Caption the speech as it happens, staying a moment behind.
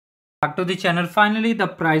Back to the channel. Finally, the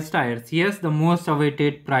prize tiers. Yes, the most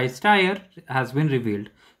awaited prize tier has been revealed.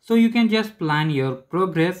 So you can just plan your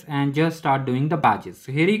progress and just start doing the badges.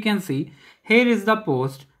 So here you can see, here is the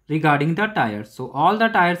post regarding the tires. So all the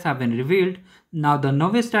tires have been revealed. Now the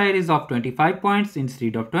novice tire is of 25 points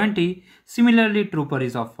instead of 20. Similarly, trooper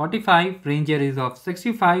is of 45, ranger is of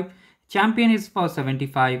 65, champion is for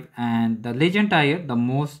 75, and the legend tire, the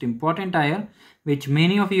most important tire which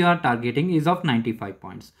many of you are targeting, is of 95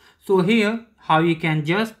 points. So here how you can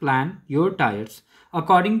just plan your tires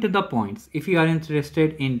according to the points. If you are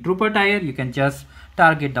interested in trooper tire, you can just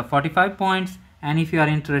target the 45 points, and if you are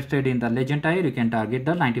interested in the legend tire, you can target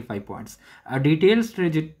the 95 points. A detailed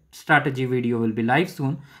strategy video will be live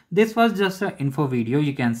soon. This was just an info video.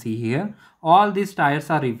 You can see here all these tires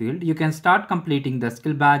are revealed. You can start completing the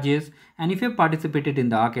skill badges, and if you participated in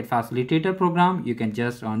the Arcade Facilitator program, you can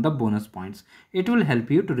just earn the bonus points. It will help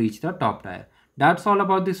you to reach the top tier. That's all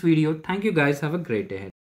about this video. Thank you guys. Have a great day ahead.